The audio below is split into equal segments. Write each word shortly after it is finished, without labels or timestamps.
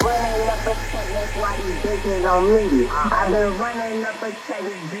that's why these bitches on me. I've been running up a check,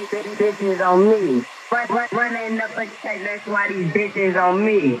 these bitches on me. Running up a check, that's why these bitches on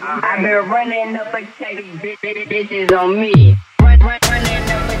me. I've been running up a check, these bitches on me. Running up a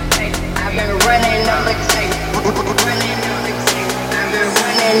check, I've been running up a check. Running up a check, I've been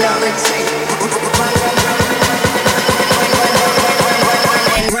running up a check.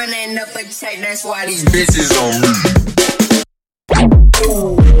 Running up a check, that's why these bitches on me.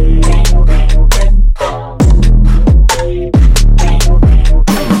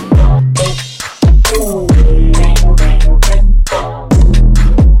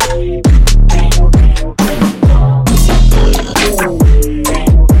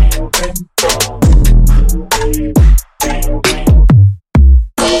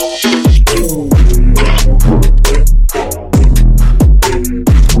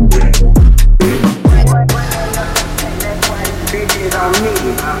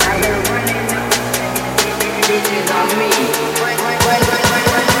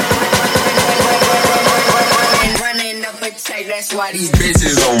 That's why these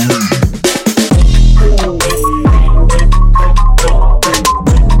bitches on me.